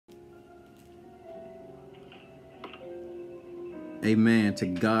Amen. To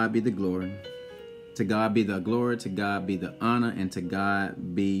God be the glory. To God be the glory. To God be the honor. And to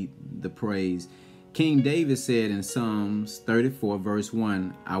God be the praise. King David said in Psalms 34 verse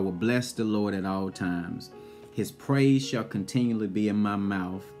 1, I will bless the Lord at all times. His praise shall continually be in my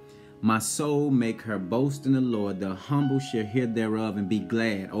mouth. My soul make her boast in the Lord. The humble shall hear thereof and be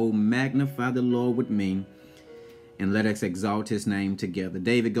glad. Oh, magnify the Lord with me, and let us exalt his name together.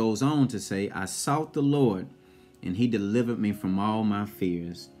 David goes on to say, I sought the Lord, and he delivered me from all my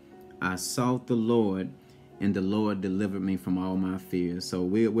fears. I sought the Lord, and the Lord delivered me from all my fears. So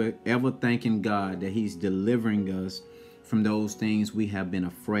we're ever thanking God that he's delivering us from those things we have been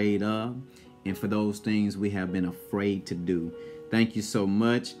afraid of, and for those things we have been afraid to do. Thank you so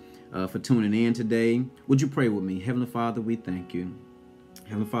much for tuning in today. Would you pray with me? Heavenly Father, we thank you.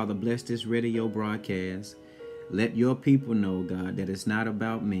 Heavenly Father, bless this radio broadcast. Let your people know, God, that it's not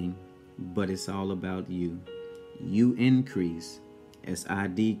about me, but it's all about you. You increase as I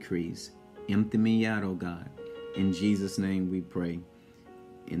decrease. Empty me out, oh God. In Jesus' name we pray.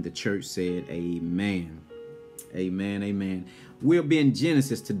 And the church said, amen. Amen, amen. We'll be in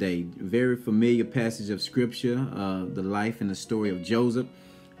Genesis today. Very familiar passage of scripture, the life and the story of Joseph.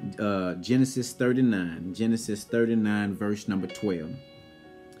 Genesis 39. Genesis 39, verse number 12.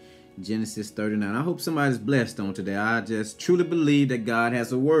 Genesis 39. I hope somebody's blessed on today. I just truly believe that God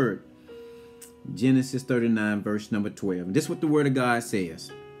has a word. Genesis 39, verse number 12. This is what the word of God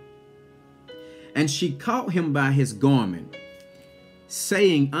says. And she caught him by his garment,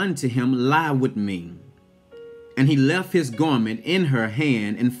 saying unto him, lie with me. And he left his garment in her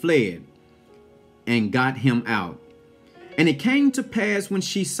hand and fled, and got him out. And it came to pass when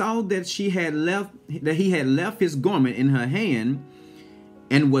she saw that he had left his garment in her hand,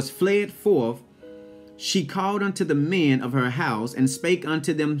 and was fled forth, she called unto the men of her house, and spake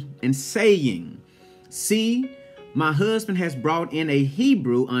unto them, and saying, see, my husband has brought in a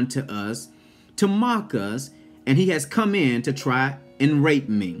Hebrew unto us to mock us, and he has come in to try and rape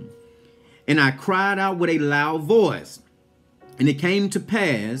me. And I cried out with a loud voice. And it came to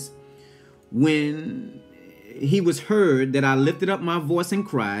pass, when he was heard, that I lifted up my voice and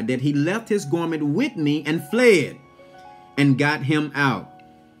cried, that he left his garment with me and fled, and got him out.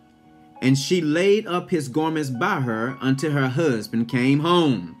 And she laid up his garments by her until her husband came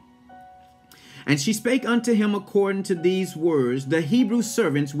home. And she spake unto him according to these words, the Hebrew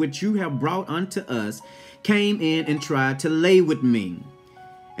servants which you have brought unto us came in and tried to lay with me.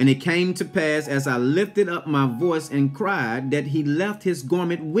 And it came to pass, as I lifted up my voice and cried, that he left his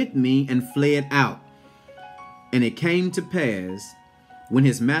garment with me and fled out. And it came to pass, when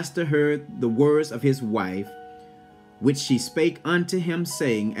his master heard the words of his wife, which she spake unto him,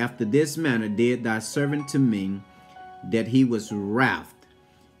 saying, after this manner did thy servant to me, that he was wrath,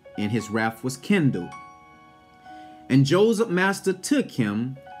 and his wrath was kindled. And Joseph's master took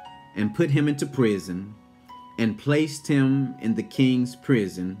him and put him into prison, and placed him in the king's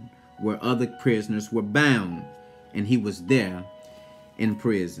prison, where other prisoners were bound. And he was there in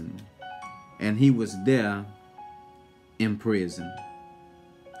prison. And he was there in prison.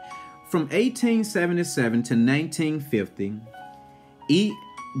 From 1877 to 1950,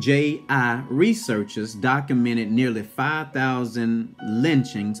 EJI researchers documented nearly 5,000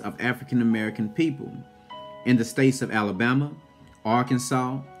 lynchings of African American people in the states of Alabama,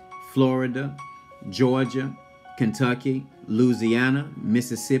 Arkansas, Florida, Georgia, Kentucky, Louisiana,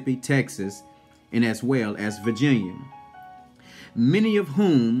 Mississippi, Texas, and as well as Virginia. Many of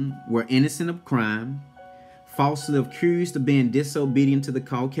whom were innocent of crime, falsely accused of being disobedient to the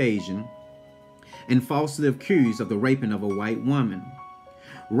Caucasian, and falsely accused of the raping of a white woman.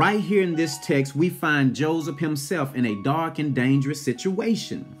 Right here in this text, we find Joseph himself in a dark and dangerous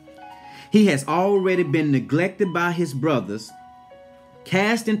situation. He has already been neglected by his brothers,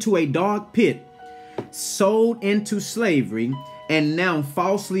 cast into a dark pit, sold into slavery, and now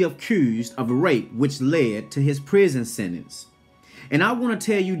falsely accused of rape, which led to his prison sentence. And I want to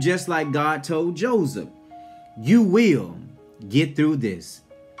tell you, just like God told Joseph, you will get through this.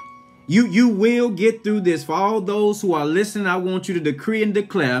 You will get through this. For all those who are listening, I want you to decree and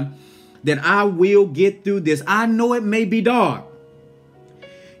declare that I will get through this. I know it may be dark.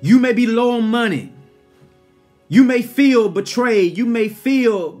 You may be low on money. You may feel betrayed. You may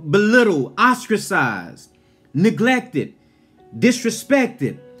feel belittled, ostracized, neglected,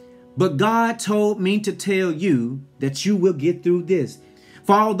 disrespected. But God told me to tell you that you will get through this.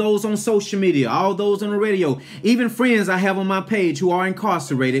 For all those on social media, all those on the radio, even friends I have on my page who are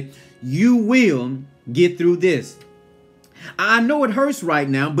incarcerated, you will get through this. I know it hurts right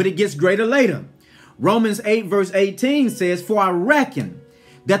now, but it gets greater later. Romans 8 verse 18 says, for I reckon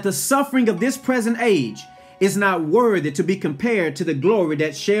that the suffering of this present age is not worthy to be compared to the glory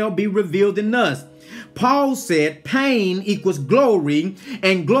that shall be revealed in us. Paul said pain equals glory,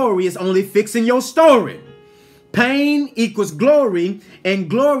 and glory is only fixing your story. Pain equals glory, and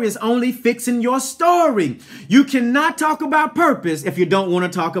glory is only fixing your story. You cannot talk about purpose if you don't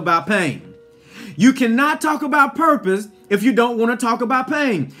want to talk about pain. You cannot talk about purpose if you don't want to talk about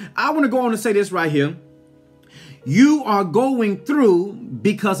pain. I want to go on and say this right here. You are going through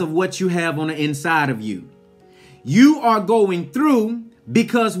because of what you have on the inside of you. You are going through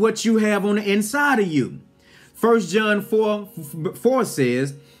because what you have on the inside of you. 1 John 4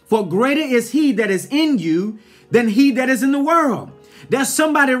 says, for greater is he that is in you than he that is in the world. There's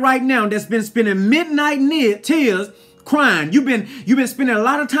somebody right now that's been spending midnight tears crying. You've been spending a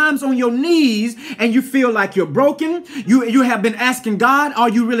lot of times on your knees and you feel like you're broken. You have been asking God, are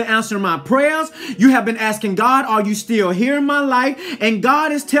you really answering my prayers? You have been asking God, are you still here in my life? And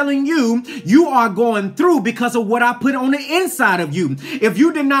God is telling you, you are going through because of what I put on the inside of you. If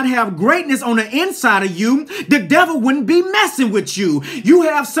you did not have greatness on the inside of you, the devil wouldn't be messing with you. You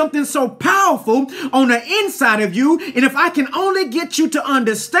have something so powerful on the inside of you. And if I can only get you to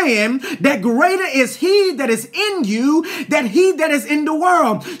understand that greater is he that is in you than he that is in the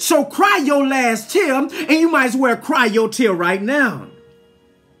world. So cry your last tear, and you might as well cry your tear right now.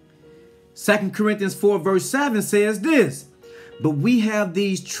 2 Corinthians 4 verse 7 says this, but we have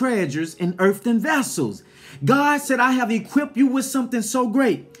these treasures in earthen vessels. God said, I have equipped you with something so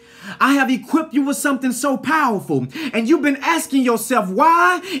great. I have equipped you with something so powerful. And you've been asking yourself,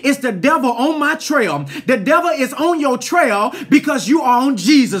 why is the devil on my trail? The devil is on your trail because you are on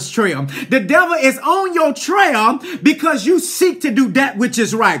Jesus' trail. The devil is on your trail because you seek to do that which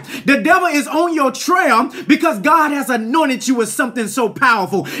is right. The devil is on your trail because God has anointed you with something so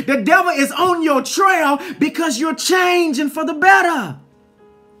powerful. The devil is on your trail because you're changing for the better.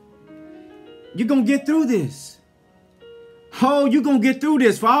 You're going to get through this. Oh, you're going to get through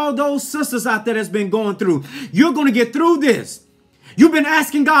this. For all those sisters out there that's been going through, you're going to get through this. You've been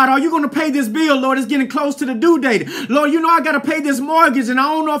asking God, are you going to pay this bill, Lord? It's getting close to the due date. Lord, you know I got to pay this mortgage, and I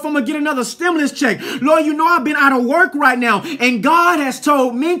don't know if I'm going to get another stimulus check. Lord, you know I've been out of work right now, and God has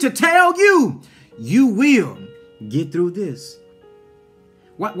told me to tell you, you will get through this.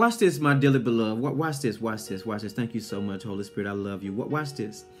 Watch this, my dearly beloved. Watch this, watch this, watch this. Thank you so much, Holy Spirit. I love you. Watch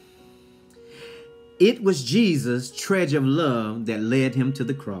this. It was Jesus' treasure of love that led him to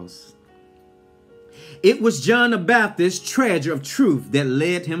the cross. It was John the Baptist's treasure of truth that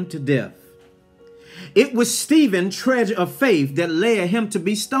led him to death. It was Stephen's treasure of faith that led him to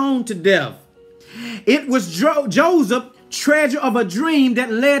be stoned to death. It was Joseph's treasure of a dream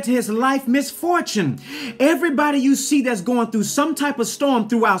that led to his life misfortune. Everybody you see that's going through some type of storm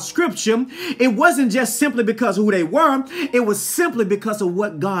throughout scripture, it wasn't just simply because of who they were. It was simply because of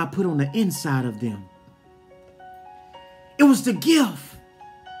what God put on the inside of them. It was the gift.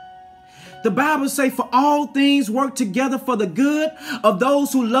 The Bible says, for all things work together for the good of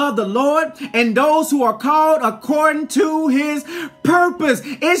those who love the Lord and those who are called according to his purpose.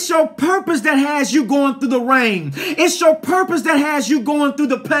 It's your purpose that has you going through the rain. It's your purpose that has you going through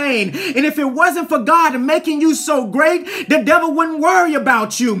the pain. And if it wasn't for God making you so great, the devil wouldn't worry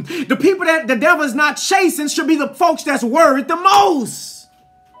about you. The people that the devil is not chasing should be the folks that's worried the most.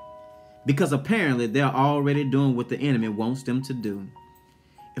 Because apparently they're already doing what the enemy wants them to do.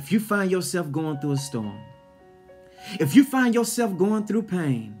 If you find yourself going through a storm, if you find yourself going through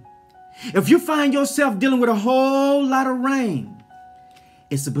pain, if you find yourself dealing with a whole lot of rain,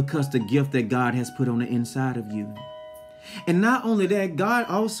 it's because the gift that God has put on the inside of you. And not only that, God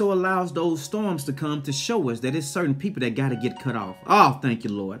also allows those storms to come to show us that it's certain people that got to get cut off. Oh, thank you,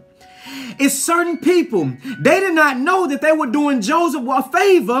 Lord. It's certain people. They did not know that they were doing Joseph a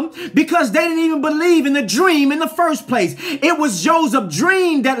favor because they didn't even believe in the dream in the first place. It was Joseph's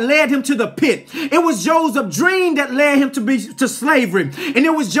dream that led him to the pit. It was Joseph's dream that led him to slavery. And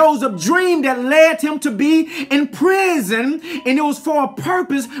it was Joseph's dream that led him to be in prison. And it was for a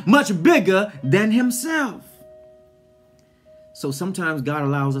purpose much bigger than himself. So sometimes God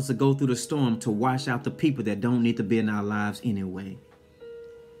allows us to go through the storm to wash out the people that don't need to be in our lives anyway.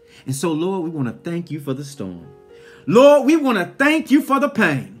 And so, Lord, we want to thank you for the storm. Lord, we want to thank you for the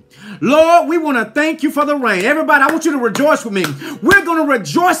pain. Lord, we want to thank you for the rain. Everybody, I want you to rejoice with me. We're going to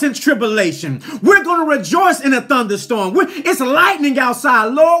rejoice in tribulation. We're going to rejoice in a thunderstorm. It's lightning outside.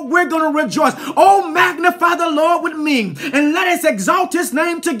 Lord, we're going to rejoice. Oh, magnify the Lord with me and let us exalt his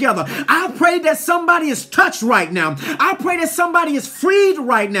name together. I pray that somebody is touched right now. I pray that somebody is freed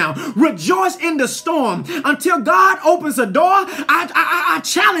right now. Rejoice in the storm until God opens a door. I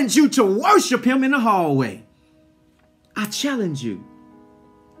challenge you to worship him in the hallway. I challenge you.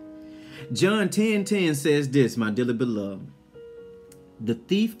 John 10:10 says this, my dearly beloved. The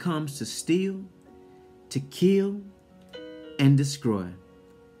thief comes to steal, to kill, and destroy.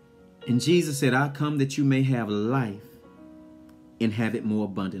 And Jesus said, I come that you may have life and have it more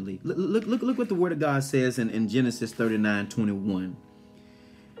abundantly. Look what the word of God says in Genesis 39:21.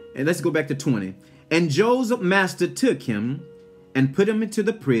 And let's go back to 20. And Joseph's master took him and put him into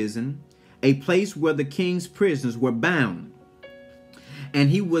the prison, a place where the king's prisoners were bound. And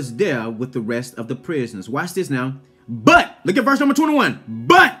he was there with the rest of the prisoners. Watch this now. But, look at verse number 21.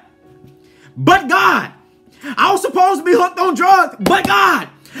 But God, I was supposed to be hooked on drugs, but God,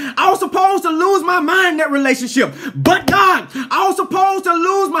 I was supposed to lose my mind in that relationship, but God, I was supposed to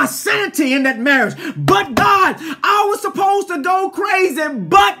lose my sanity in that marriage, but God, I was supposed to go crazy,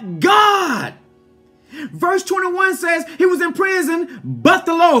 but God. Verse 21 says he was in prison, but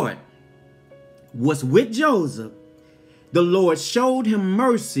the Lord was with Joseph. The Lord showed him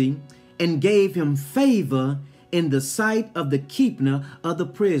mercy and gave him favor in the sight of the keeper of the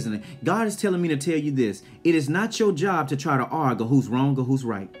prisoner. God is telling me to tell you this. It is not your job to try to argue who's wrong or who's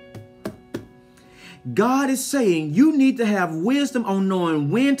right. God is saying you need to have wisdom on knowing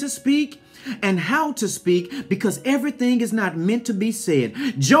when to speak and how to speak, because everything is not meant to be said.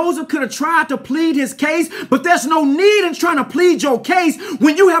 Joseph could have tried to plead his case, but there's no need in trying to plead your case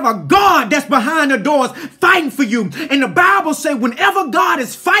when you have a God that's behind the doors fighting for you. And the Bible says whenever God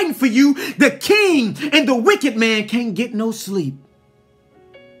is fighting for you, the king and the wicked man can't get no sleep.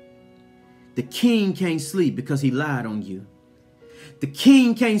 The king can't sleep because he lied on you. The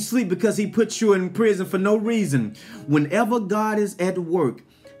king can't sleep because he put you in prison for no reason. Whenever God is at work,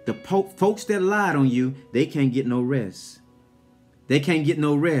 the folks that lied on you, they can't get no rest. They can't get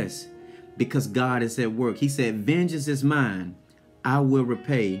no rest because God is at work. He said, vengeance is mine. I will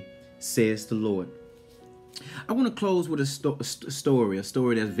repay, says the Lord. I want to close with a story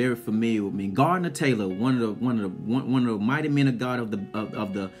that's very familiar with me. Gardner Taylor, one of the mighty men of God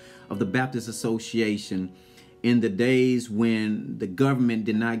of the Baptist Association, in the days when the government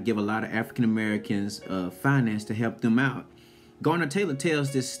did not give a lot of African Americans finance to help them out. Gardner Taylor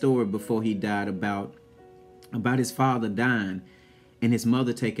tells this story before he died about his father dying and his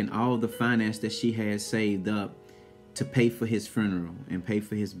mother taking all the finance that she had saved up to pay for his funeral and pay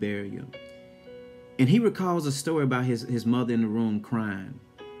for his burial. And he recalls a story about his mother in the room crying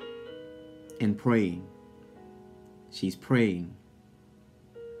and praying. She's praying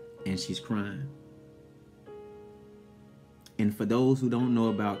and she's crying. And for those who don't know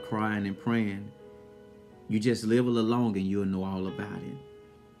about crying and praying, you just live a little longer and you'll know all about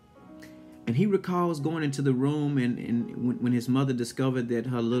it. And he recalls going into the room and when his mother discovered that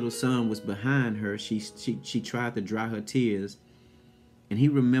her little son was behind her, she tried to dry her tears. And he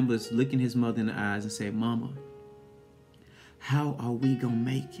remembers looking his mother in the eyes and saying, Mama, how are we going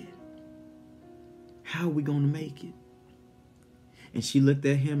to make it? How are we going to make it? And she looked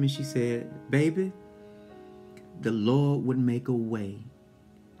at him and she said, baby, the Lord would make a way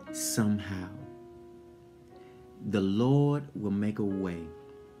somehow. The Lord will make a way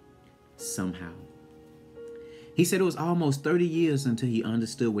somehow. He said it was almost 30 years until he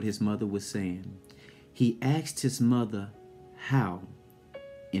understood what his mother was saying. He asked his mother how,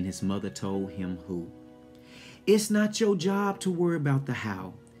 and his mother told him who. It's not your job to worry about the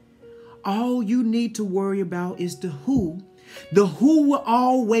how. All you need to worry about is the who. The who will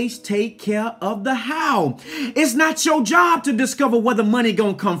always take care of the how. It's not your job to discover where the money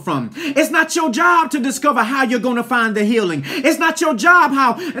gonna come from. It's not your job to discover how you're gonna find the healing. It's not your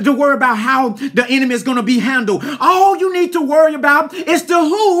job to worry about how the enemy is gonna be handled. All you need to worry about is the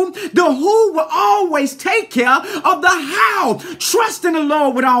who. The who will always take care of the how. Trust in the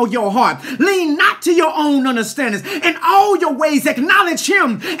Lord with all your heart. Lean not to your own understandings. In all your ways acknowledge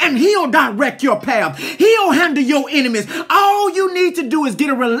him and he'll direct your path. He'll handle your enemies. All you need to do is get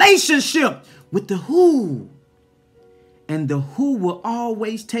a relationship with the who. And the who will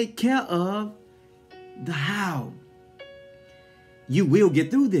always take care of the how. You will get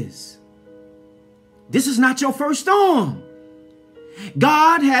through this. This is not your first storm.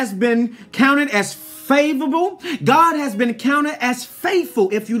 God has been counted as favorable. God has been counted as faithful.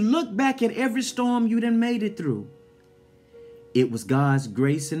 If you look back at every storm you done made it through, it was God's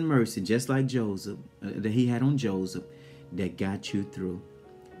grace and mercy, just like Joseph, that he had on Joseph, that got you through.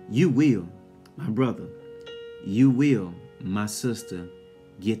 You will, my brother, you will, my sister,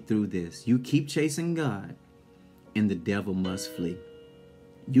 get through this. You keep chasing God and the devil must flee.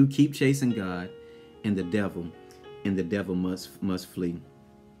 You keep chasing God and the devil must flee.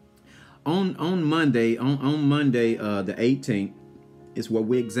 On Monday, the 18th, is where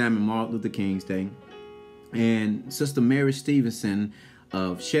we examine Martin Luther King's Day. And Sister Mary Stevenson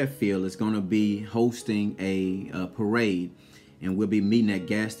of Sheffield is going to be hosting a parade, and we'll be meeting at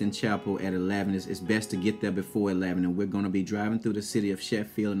Gaston Chapel at 11. It's best to get there before 11, and we're going to be driving through the city of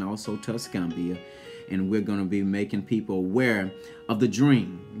Sheffield and also Tuscumbia, and we're going to be making people aware of the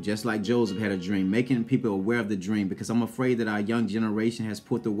dream, just like Joseph had a dream, making people aware of the dream, because I'm afraid that our young generation has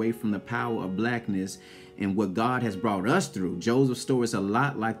put away from the power of blackness and what God has brought us through. Joseph's story is a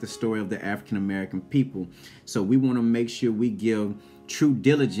lot like the story of the African American people. So we want to make sure we give true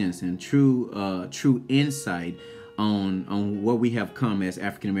diligence and true insight on where we have come as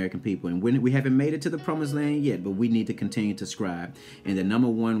African American people. And we haven't made it to the promised land yet, but we need to continue to scribe. And the number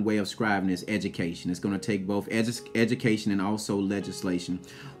one way of scribing is education. It's going to take both education and also legislation.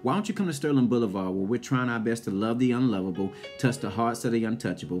 Why don't you come to Sterling Boulevard, where we're trying our best to love the unlovable, touch the hearts of the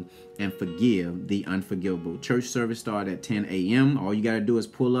untouchable, and forgive the unforgivable. Church service started at 10 a.m. All you got to do is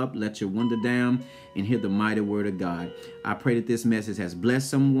pull up, let your window down, and hear the mighty word of God. I pray that this message has blessed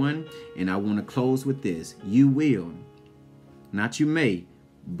someone, and I want to close with this. You will, not you may,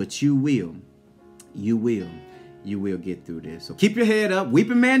 but you will get through this. So keep your head up.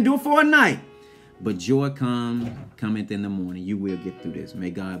 Weeping may endure for a night, but joy cometh in the morning. You will get through this.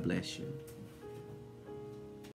 May God bless you.